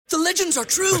The legends are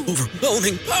true.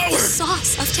 Overwhelming power!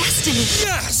 Sauce of destiny.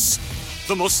 Yes!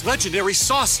 The most legendary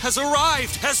sauce has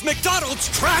arrived as McDonald's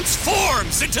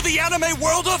transforms into the anime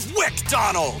world of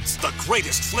WickDonald's. The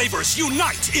greatest flavors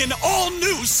unite in all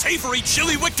new savory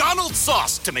chili McDonald's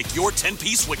sauce to make your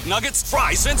 10-piece Wick Nuggets,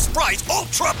 fries, and Sprite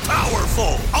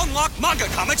ultra-powerful. Unlock manga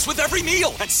comics with every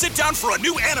meal and sit down for a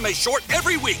new anime short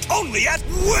every week only at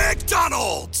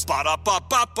WickDonald's.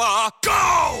 Ba-da-ba-ba-ba,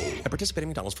 go! At participating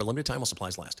McDonald's for a limited time while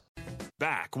supplies last.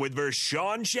 Back with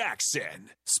Vershawn Jackson,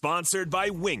 sponsored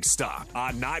by Wingstop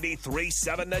on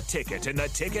 93.7 The Ticket and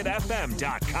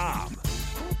theticketfm.com.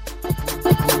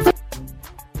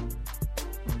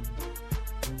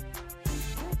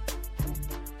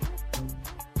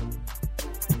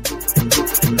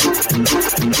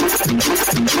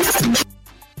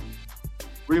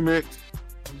 Remix.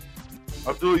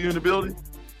 Abdul, you in the building?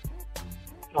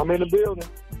 I'm in the building.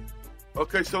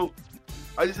 Okay, so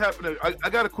I just happened to, I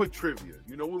got a quick trivia.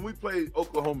 You know, when we played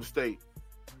Oklahoma State,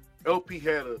 LP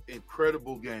had an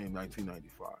incredible game,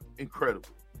 1995. Incredible.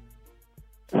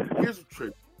 Here's a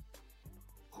trivia.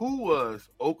 Who was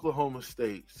Oklahoma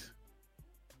State's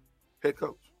head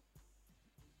coach?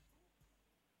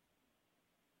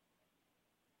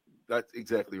 That's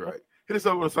exactly right. Hit us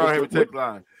up on the Side Haven text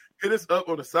line. Hit us up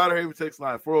on the Side Haven text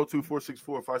line,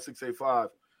 402-464-5685.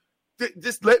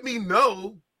 Just let me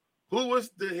know who was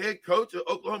the head coach of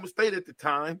Oklahoma State at the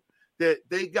time that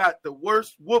they got the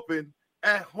worst whooping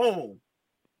at home.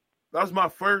 That was my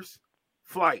first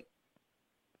flight.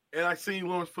 And I seen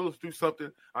Lawrence Phillips do something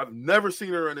I've never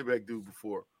seen a running back do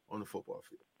before on the football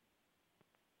field.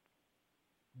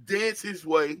 Dance his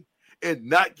way and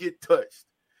not get touched.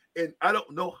 And I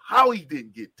don't know how he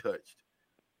didn't get touched.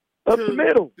 Up the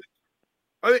middle.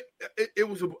 I mean, it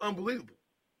was unbelievable.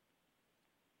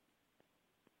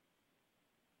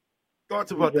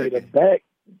 Thoughts about that?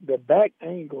 The back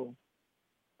angle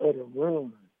of the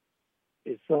run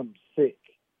is something sick.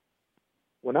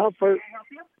 When I first,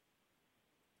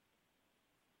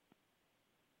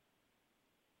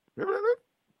 remember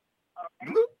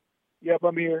that? Yep,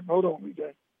 I'm here. Hold on, we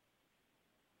got.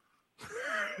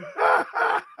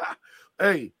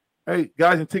 Hey,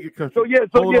 guys in ticket country.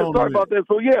 Sorry about that.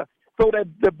 So that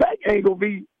the back angle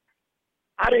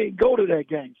I didn't go to that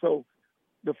game. So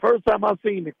the first time I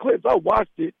seen the clips, I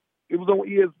watched it. It was on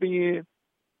ESPN.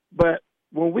 But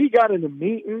when we got in the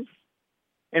meetings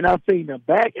and I seen the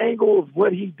back angle of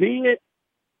what he did,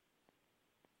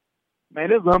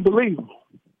 man, it's unbelievable.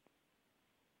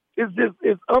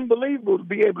 It's unbelievable to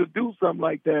be able to do something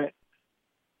like that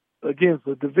against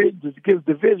Division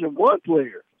I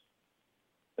players,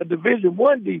 a Division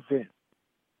I defense.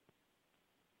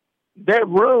 That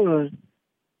run,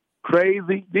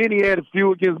 crazy. Then he had a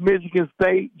few against Michigan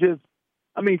State.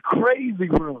 Crazy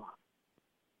run.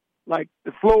 Like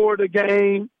the Florida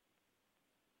game.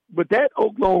 But that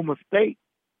Oklahoma State,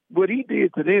 what he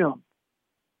did to them,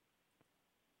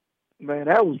 man,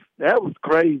 that was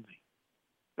crazy.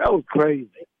 That was crazy.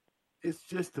 It's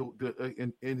just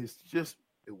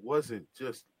it wasn't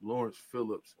just Lawrence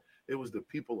Phillips. It was the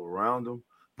people around him.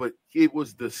 But it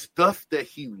was the stuff that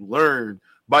he learned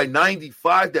by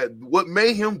 95 that what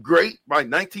made him great by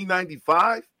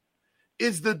 1995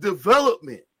 is the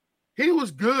development. He was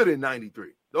good in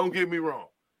 93. Don't get me wrong.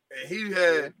 And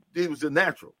he was a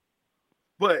natural.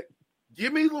 But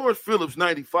give me Lawrence Phillips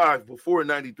 95 before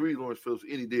 93 Lawrence Phillips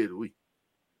any day of the week.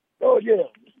 Oh, yeah.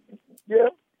 Yeah,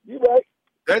 you're right.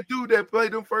 That dude that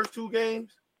played them first two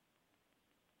games,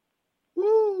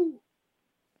 woo.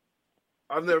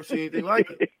 I've never seen anything like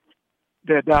it.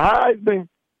 The Heisman,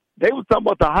 they were talking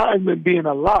about the Heisman being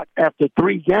a lock after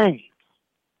 3 games.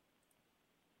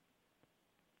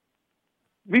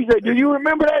 VJ, do you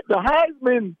remember that? The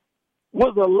Heisman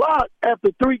was a lock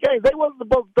after 3 games. They wasn't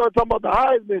supposed to start talking about the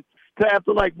Heisman till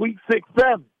after like week 6,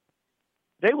 7.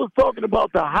 They was talking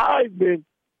about the Heisman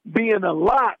being a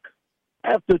lock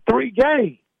after 3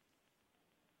 games.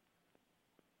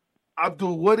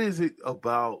 Abdul, what is it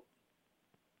about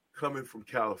coming from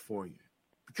California?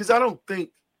 Because I don't think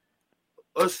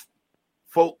us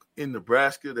folk in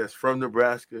Nebraska that's from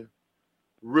Nebraska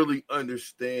really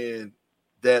understand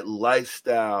that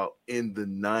lifestyle in the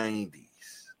 90s.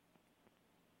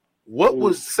 What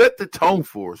was set the tone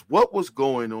for us? What was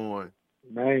going on,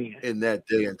 man, in that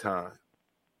day and time?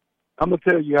 I'm going to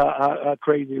tell you how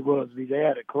crazy it was. They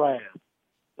had a class.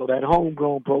 So that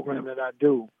homegrown program that I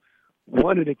do,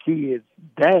 one of the kids'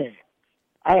 dad,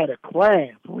 I had a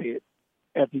class with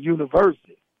at the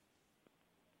university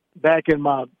back in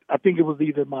my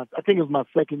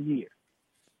second year.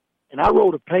 And I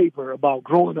wrote a paper about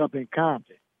growing up in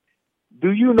Compton.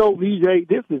 Do you know, VJ,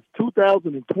 this is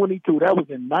 2022. That was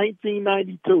in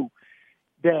 1992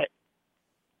 that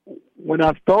when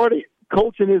I started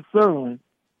coaching his son,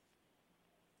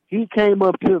 he came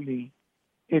up to me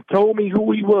and told me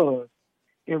who he was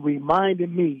and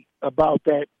reminded me about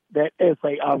that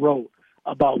essay I wrote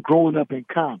about growing up in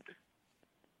Compton.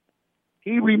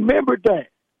 He remembered that.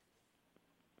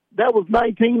 That was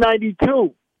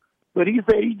 1992. But he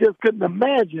said he just couldn't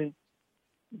imagine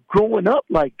growing up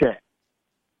like that.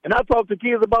 And I talk to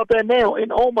kids about that now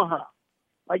in Omaha.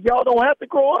 Like, y'all don't have to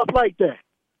grow up like that.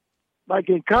 Like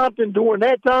in Compton during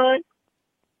that time,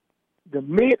 the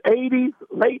mid-'80s,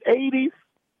 late 80s,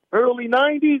 early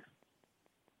 90s,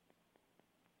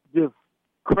 just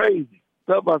crazy.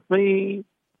 Stuff I've seen,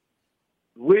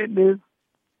 witnessed.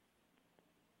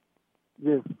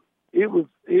 Just, it was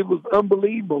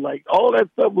unbelievable. Like, all that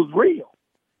stuff was real.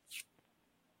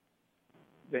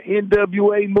 The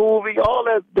NWA movie, all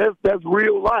that's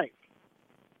real life.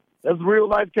 That's real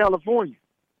life California.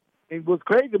 And what's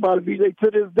crazy about it, VJ,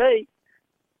 to this day,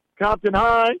 Compton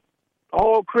High,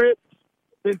 all Crips,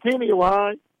 Centennial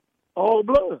High, all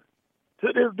blood. To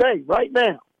this day, right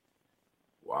now.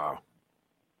 Wow.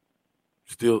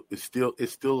 It's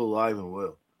still alive and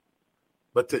well.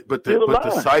 But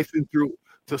to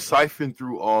siphon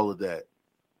through all of that,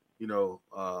 you know,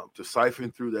 to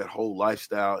siphon through that whole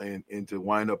lifestyle and to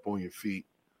wind up on your feet.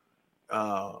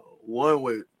 One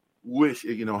would wish,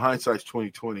 you know, hindsight's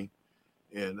 20/20,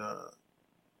 and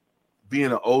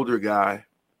being an older guy,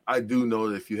 I do know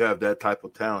that if you have that type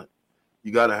of talent,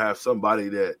 you got to have somebody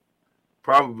that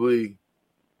probably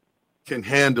can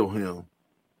handle him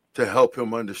to help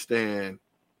him understand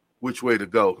which way to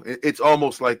go. It's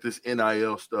almost like this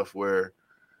NIL stuff where,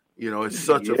 you know, it's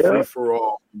such a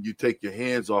free-for-all. You take your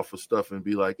hands off of stuff and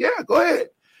be like, yeah, go ahead.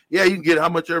 Yeah, you can get how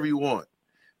much ever you want.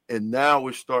 And now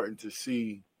we're starting to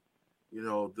see, you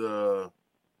know,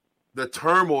 the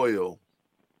turmoil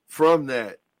from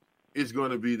that is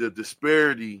going to be the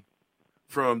disparity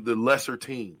from the lesser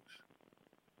teams.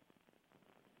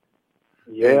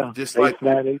 Yeah, and just they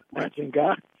snatching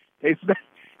guys. They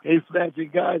snatching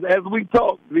guys as we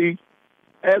talk, V.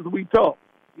 As we talk.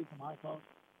 Get some iPhones.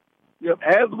 Yep.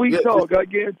 As we talk, I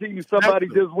guarantee you somebody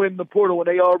just went in the portal and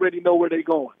they already know where they're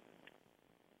going.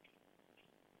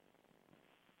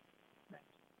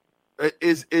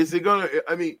 Is it gonna?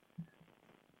 I mean,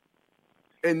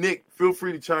 and Nick, feel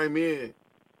free to chime in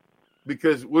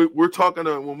because we're talking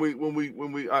when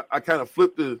we I kind of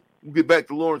flipped we'll get back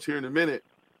to Lawrence here in a minute,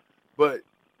 but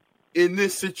in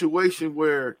this situation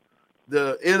where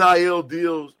the NIL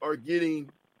deals are getting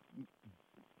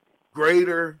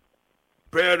greater,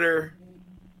 better,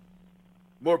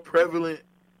 more prevalent,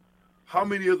 how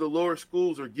many of the lower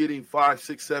schools are getting 5,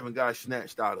 6, 7 guys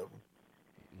snatched out of them?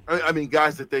 I mean,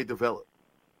 guys that they develop.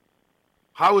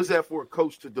 How is that for a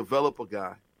coach to develop a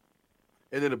guy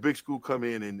and then a big school come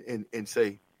in and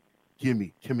say,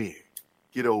 come here,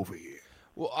 get over here?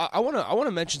 Well, I want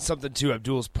to mention something to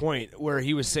Abdul's point where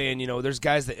he was saying, you know, there's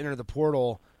guys that enter the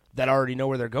portal that already know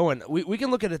where they're going. We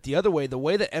can look at it the other way. The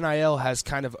way that NIL has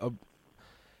kind of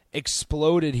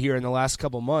exploded here in the last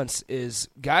couple months is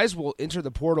guys will enter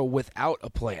the portal without a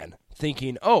plan,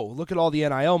 thinking, oh, look at all the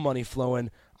NIL money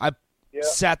flowing. I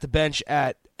sat the bench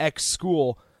at X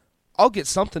school. I'll get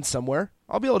something somewhere.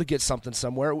 I'll be able to get something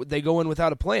somewhere. They go in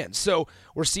without a plan. So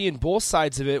we're seeing both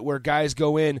sides of it where guys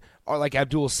go in, are, like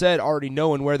Abdul said, already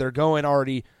knowing where they're going,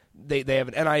 already they have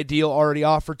an NIL deal already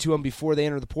offered to them before they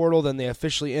enter the portal, then they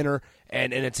officially enter,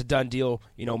 and it's a done deal,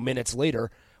 you know, minutes later.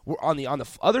 We're on the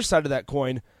other side of that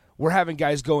coin, we're having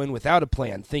guys go in without a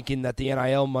plan, thinking that the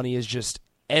NIL money is just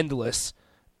endless,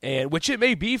 and which it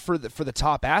may be for the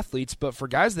top athletes, but for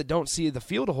guys that don't see the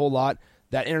field a whole lot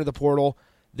that enter the portal,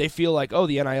 they feel like, oh,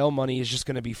 the NIL money is just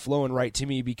going to be flowing right to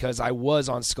me because I was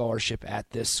on scholarship at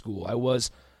this school. I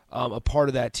was a part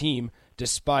of that team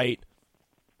despite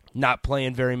not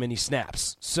playing very many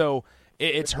snaps. So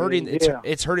it's hurting.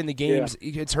 It's hurting the games.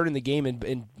 Yeah. It's hurting the game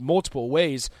in multiple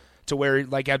ways. To where,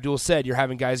 like Abdul said, you're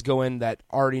having guys go in that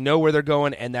already know where they're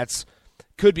going, and that's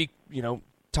could be, you know,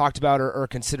 talked about or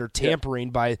considered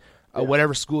tampering by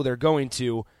whatever school they're going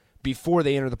to before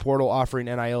they enter the portal, offering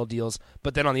NIL deals.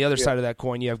 But then on the other side of that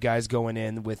coin, you have guys going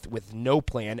in with no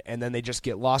plan, and then they just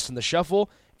get lost in the shuffle.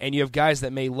 And you have guys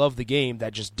that may love the game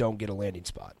that just don't get a landing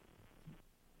spot.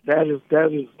 That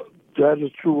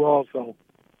is true also.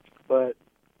 But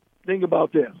think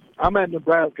about this: I'm at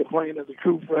Nebraska playing as a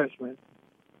true freshman.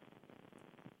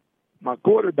 My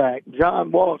quarterback,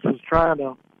 John Walsh, was trying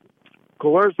to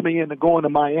coerce me into going to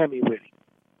Miami with him.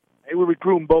 They were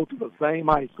recruiting both of the same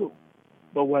high school.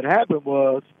 But what happened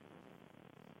was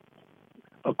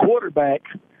a quarterback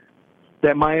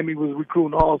that Miami was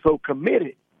recruiting also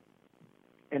committed,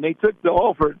 and they took the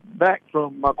offer back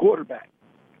from my quarterback.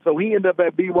 So he ended up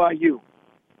at BYU.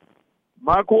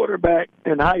 My quarterback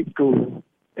in high school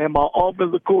and my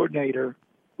offensive coordinator,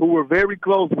 who were very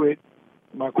close with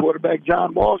my quarterback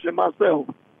John Walsh and myself,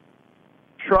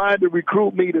 tried to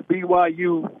recruit me to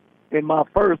BYU in my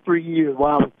first 3 years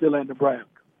while I was still in Nebraska.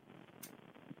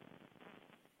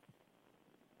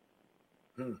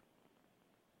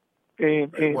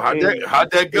 And how'd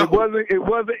that go?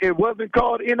 It wasn't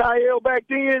called NIL back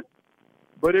then,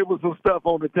 but it was some stuff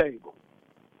on the table.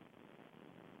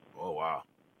 Oh wow.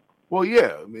 Well,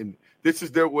 yeah. I mean, this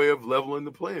is their way of leveling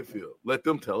the playing field. Let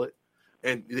them tell it.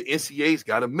 And the NCAA's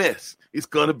got a mess. It's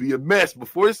gonna be a mess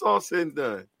before it's all said and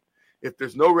done. If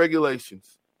there's no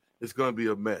regulations, it's gonna be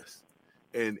a mess.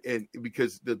 And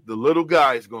because the little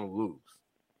guy is gonna lose.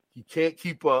 He can't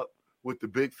keep up with the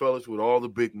big fellas with all the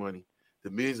big money. The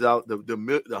millions out,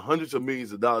 the hundreds of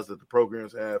millions of dollars that the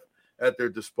programs have at their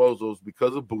disposals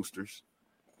because of boosters.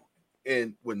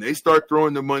 And when they start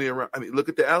throwing the money around, I mean, look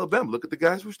at the Alabama. Look at the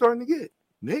guys we're starting to get.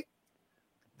 Nick,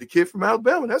 the kid from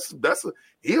Alabama.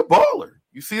 He a baller.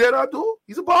 You see that, Abdul?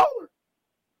 He's a baller.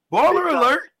 Baller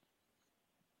alert.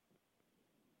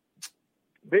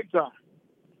 Big time.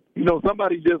 You know,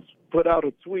 somebody just put out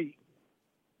a tweet.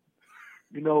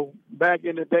 You know, back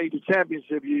in the day, the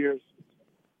championship years,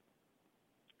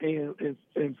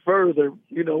 and further,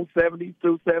 you know, 70s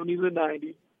through 70s and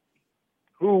 90s,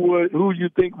 who you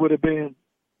think would have been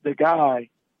the guy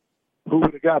who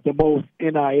would have got the most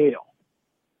NIL?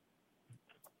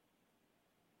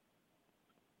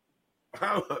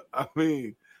 I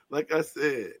mean, like I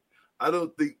said, I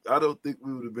don't think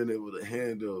we would have been able to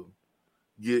handle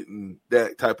getting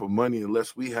that type of money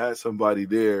unless we had somebody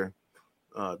there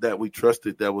that we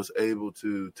trusted that was able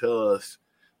to tell us,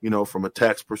 you know, from a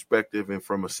tax perspective and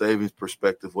from a savings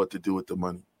perspective, what to do with the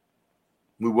money.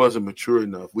 We wasn't mature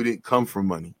enough. We didn't come from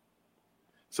money.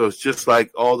 So it's just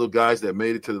like all the guys that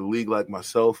made it to the league like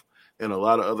myself and a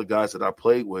lot of other guys that I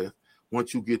played with.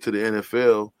 Once you get to the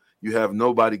NFL, you have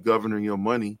nobody governing your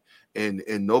money and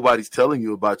nobody's telling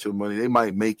you about your money. They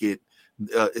might make it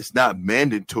it's not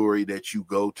mandatory that you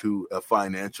go to a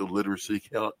financial literacy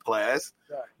class.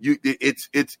 Right.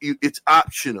 It's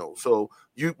optional. So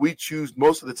we choose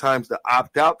most of the times to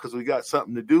opt out because we got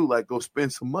something to do, like go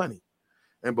spend some money.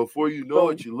 And before you know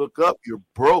it, you look up, you're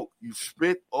broke. You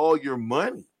spent all your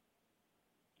money.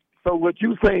 So what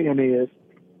you're saying is,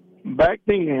 back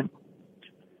then,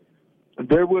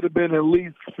 there would have been at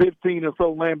least 15 or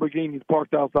so Lamborghinis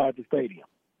parked outside the stadium.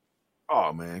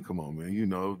 Oh, man, come on, man. You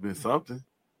know, it's been something.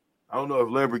 I don't know if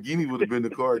Lamborghini would have been the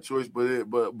car of choice, but it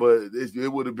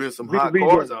would have been some hot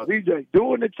cars out there. VJ,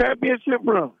 during the championship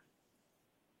run,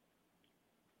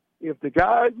 if the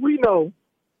guys we know,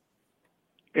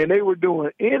 and they were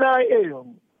doing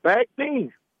NIL back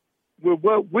then with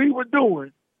what we were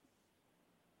doing,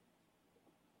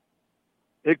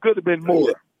 it could have been more.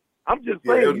 Yeah. I'm just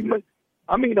saying,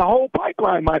 the whole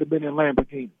pipeline might have been in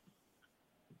Lamborghini.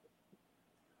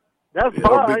 That's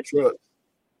fine. Big trucks.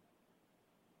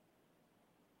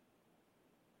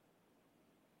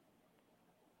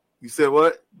 You said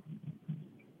what?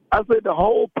 I said the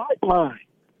whole pipeline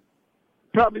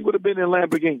probably would have been in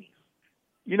Lamborghinis.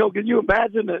 You know, can you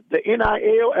imagine the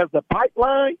NIL as the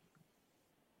pipeline?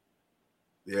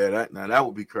 Yeah, that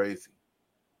would be crazy.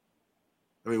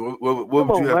 I mean, what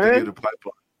would you have to do the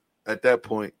pipeline at that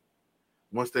point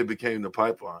once they became the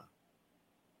pipeline?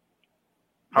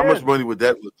 How much money would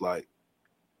that look like?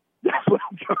 That's what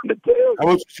I'm trying to tell you.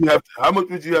 How much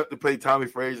would you have to pay Tommy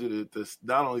Frazier to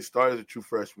not only start as a true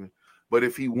freshman, but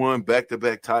if he won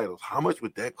back-to-back titles, how much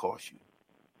would that cost you?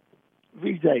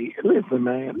 VJ, listen,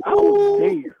 man, I was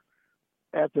there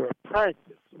after a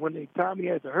practice when Tommy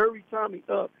had to hurry Tommy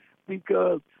up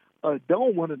because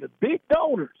one of the big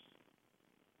donors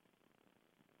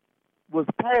was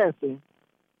passing,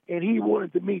 and he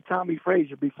wanted to meet Tommy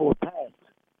Frazier before passing.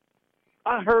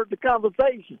 I heard the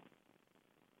conversation.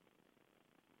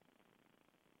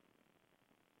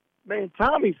 Man,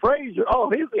 Tommy Frazier,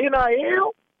 his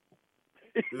NIL?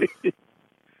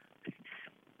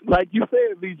 Like you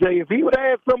said, VJ, if he would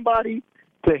have somebody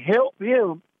to help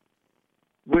him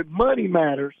with money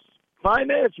matters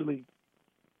financially,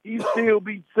 he'd still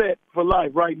be set for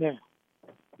life right now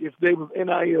if there was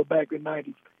NIL back in the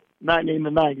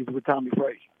 90s with Tommy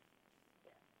Frazier.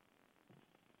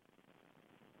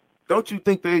 Don't you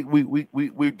think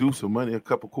we do some money a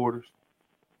couple quarters?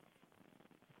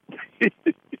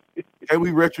 And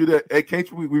we retro that. Hey,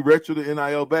 can't we retro the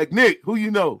NIL back? Nick, who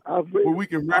you know where we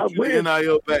can retro the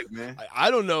NIL back, man?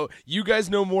 I don't know. You guys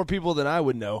know more people than I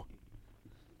would know.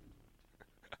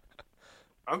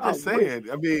 I'm just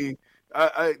saying. I mean,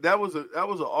 that was an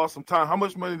awesome time. How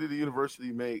much money did the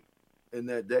university make in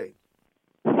that day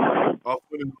off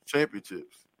winning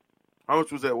championships? How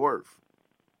much was that worth?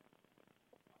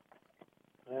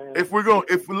 If we're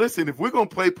gonna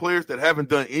play players that haven't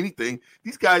done anything,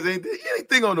 these guys ain't did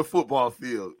anything on the football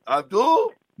field.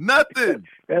 Abdul, nothing.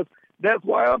 That's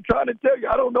why I'm trying to tell you.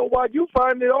 I don't know why you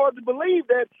find it hard to believe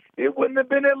that it wouldn't have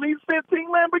been at least 15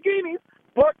 Lamborghinis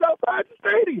parked outside the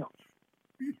stadium.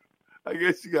 I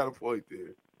guess you got a point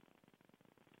there.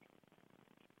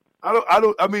 I don't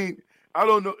know. I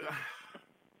don't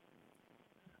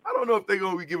know if they're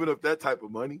gonna be giving up that type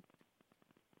of money.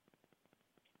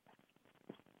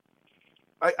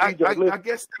 I guess when I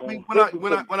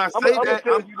say that,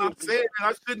 I'm saying that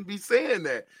I shouldn't be saying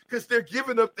that because they're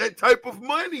giving up that type of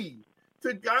money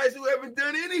to guys who haven't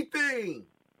done anything.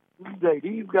 VJ,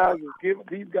 these guys are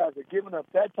giving up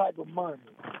that type of money.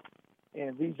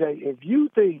 And VJ, if you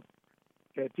think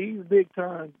that these big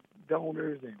time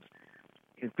donors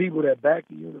and people that back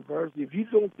the university, if you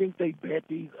don't think they bet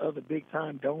these other big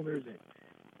time donors, and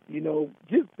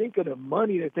just think of the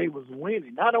money that they was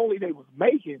winning. Not only they was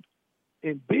making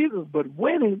in business, but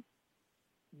winning,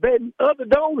 betting other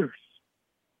donors.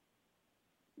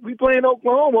 We playing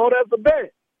Oklahoma, oh, that's a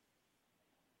bet.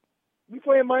 We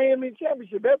playing Miami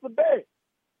championship, that's a bet.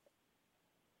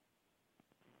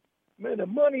 Man, the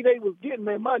money they was getting,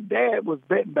 man, my dad was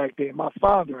betting back then, my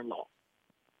father-in-law.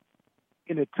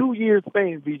 In a 2-year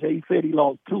span, VJ, he said he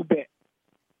lost 2 bets.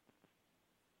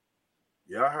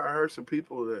 Yeah, I heard some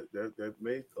people that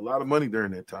made a lot of money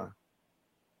during that time.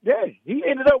 Yeah, he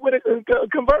ended up with a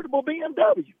convertible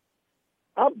BMW.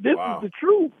 This is the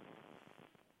truth.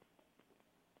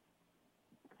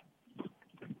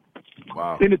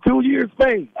 Wow. In a 2-year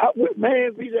span.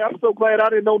 Man, VJ, I'm so glad I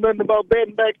didn't know nothing about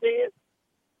betting back then.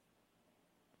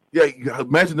 Yeah,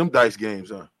 imagine them dice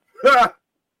games, huh?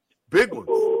 Big ones.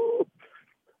 Ooh.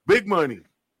 Big money.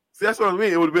 See, that's what I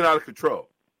mean. It would have been out of control.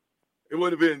 It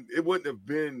wouldn't have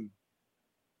been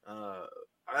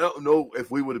I don't know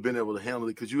if we would have been able to handle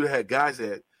it because you would have had guys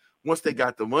that once they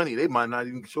got the money, they might not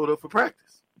even showed up for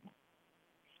practice.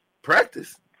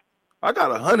 Practice? I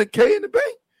got $100K in the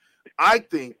bank. I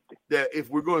think that if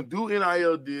we're going to do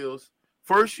NIL deals,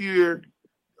 first year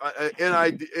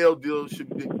NIL deals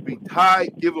should be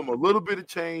tied, give them a little bit of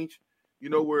change,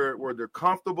 where they're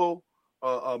comfortable,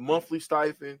 a monthly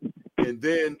stipend, and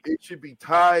then it should be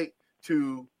tied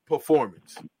to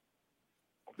performance.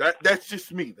 That's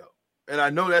just me, though. And I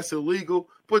know that's illegal,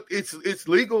 but it's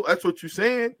legal. That's what you're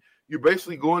saying. You're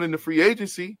basically going into free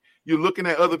agency. You're looking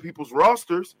at other people's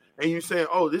rosters, and you're saying,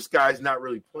 oh, this guy's not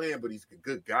really playing, but he's a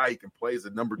good guy. He can play as a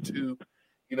number 2.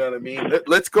 You know what I mean?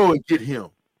 Let's go and get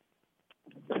him.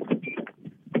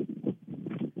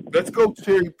 Let's go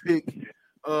cherry pick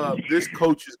this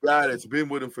coach's guy that's been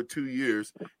with him for 2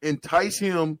 years, entice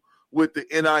him with the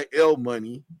NIL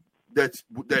money. That's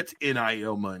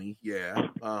NIL money. Yeah.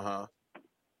 Uh-huh.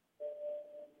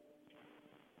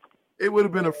 It would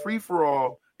have been a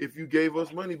free-for-all if you gave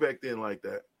us money back then like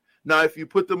that. Now, if you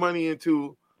put the money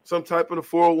into some type of a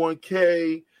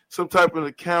 401k, some type of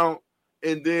account,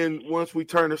 and then once we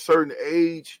turn a certain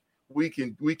age, we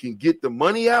can get the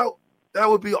money out, that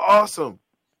would be awesome.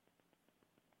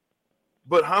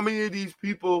 But how many of these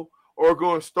people are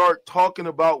going to start talking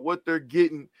about what they're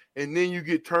getting, and then you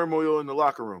get turmoil in the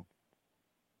locker room?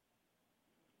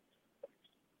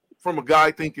 From a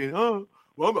guy thinking, oh,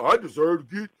 well, I deserve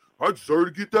to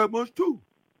get that much too.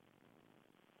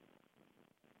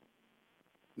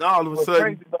 Now all of a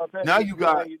sudden, now you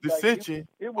got dissension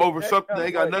over something that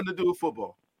ain't got nothing to do with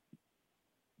football.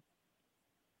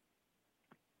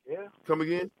 Yeah. Come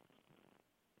again?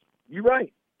 You're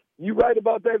right. You're right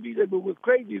about that, VJ. But what's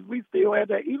crazy is we still have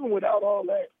that, even without all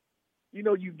that.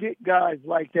 You get guys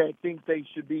like that think they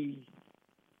should be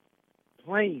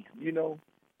playing,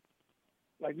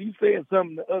 Like you said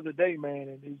something the other day, man,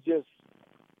 and it's just,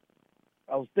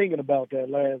 I was thinking about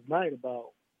that last night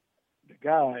about the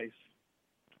guys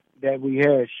that we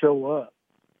had show up.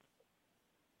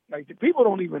 Like the people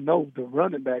don't even know the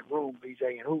running back room, VJ,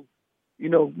 and who.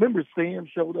 Remember Sims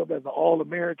showed up as an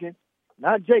All-American?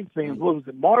 Not Jake Sims. What was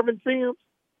it, Marvin Sims?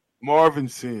 Marvin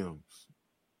Sims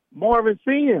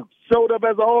showed up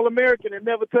as an All-American and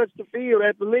never touched the field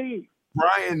at the league.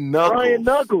 Brian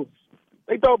Knuckles.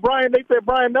 They said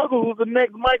Brian Knuckles was the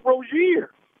next Mike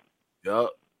Rozier. Yep.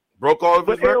 Broke all of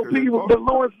his records. But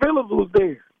Lawrence Phillips was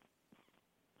there.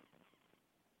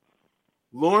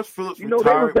 Lawrence Phillips they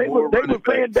were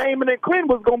saying Damon and Quinn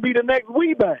was going to be the next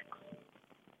Weebacks.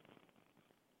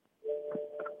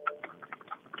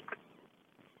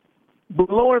 But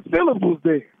Lawrence Phillips was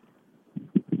there.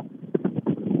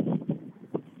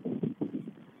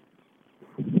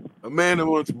 A man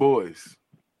amongst boys.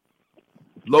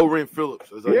 Low Rent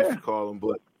Phillips, as I used to call him.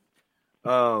 But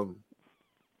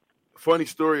funny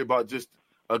story about just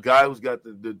a guy who's got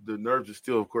the nerves to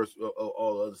steal, of course,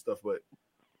 all the other stuff. But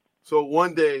so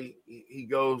one day he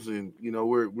goes and,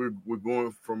 we're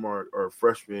going from our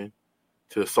freshman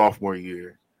to sophomore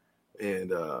year.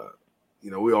 And,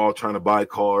 we're all trying to buy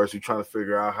cars. We're trying to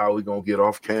figure out how we're going to get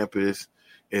off campus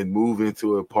and move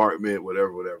into an apartment,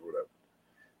 whatever.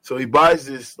 So he buys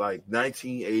this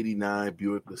 1989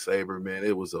 Buick LeSabre, man.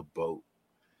 It was a boat.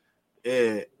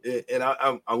 And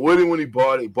I'm with him when he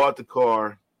bought the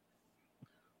car.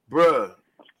 Bruh,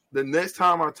 the next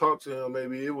time I talked to him,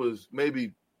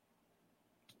 maybe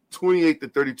 28 to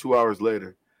 32 hours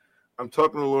later, I'm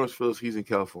talking to Lawrence Phillips. He's in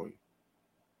California.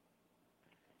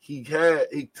 He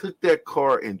took that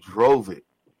car and drove it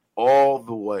all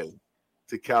the way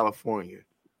to California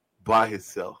by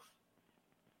himself.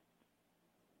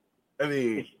 I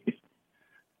mean,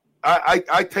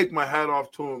 I take my hat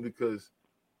off to him because,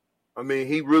 me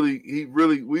and him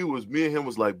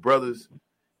was like brothers,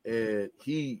 and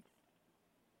he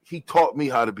taught me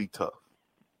how to be tough.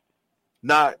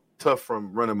 Not tough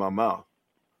from running my mouth.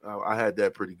 I had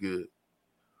that pretty good.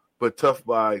 But tough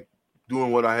by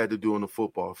doing what I had to do on the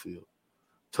football field.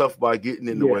 Tough by getting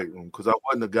in the weight room, because I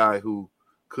wasn't a guy who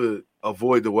could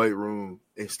avoid the weight room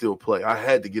and still play. I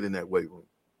had to get in that weight room.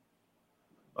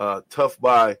 Tough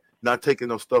by not taking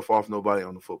no stuff off nobody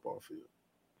on the football field.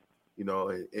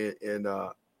 And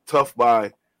tough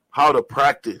by how to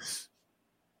practice.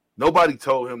 Nobody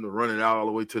told him to run it out all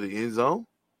the way to the end zone,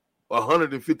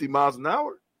 150 miles an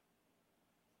hour.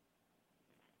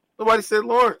 Nobody said,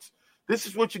 Lawrence, this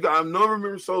is what you got. I never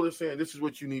remember Soler saying this is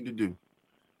what you need to do.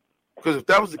 Because if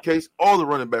that was the case, all the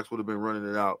running backs would have been running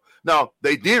it out. Now,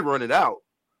 they did run it out,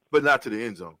 but not to the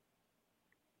end zone.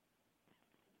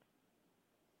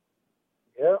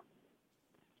 Yep.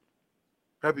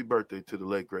 Happy birthday to the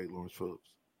late great Lawrence Phillips.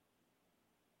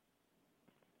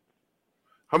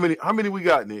 How many we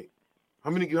got, Nick? How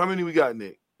many we got,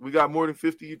 Nick? We got more than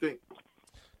 50, you think?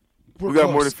 We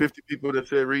got more than 50 people that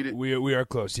said read it. We are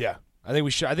close, yeah. I think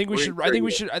we should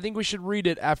read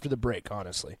it after the break,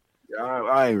 honestly. Yeah,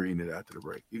 I ain't reading it after the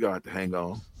break. You gotta have to hang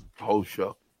on the whole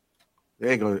show.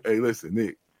 They ain't gonna. Hey, listen,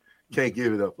 Nick, can't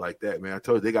give it up like that, man. I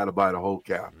told you they gotta buy the whole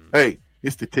cow. Hey,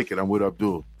 it's The Ticket. I'm with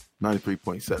Abdul,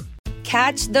 93.7.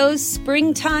 Catch those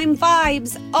springtime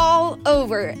vibes all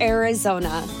over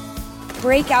Arizona.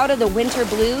 Break out of the winter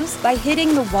blues by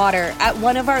hitting the water at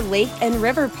one of our lake and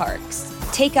river parks.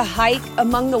 Take a hike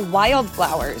among the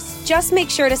wildflowers. Just make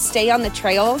sure to stay on the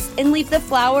trails and leave the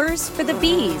flowers for the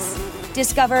bees.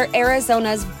 Discover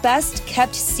Arizona's best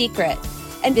kept secret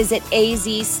and visit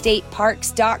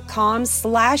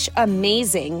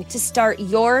azstateparks.com/amazing to start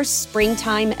your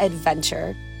springtime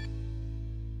adventure.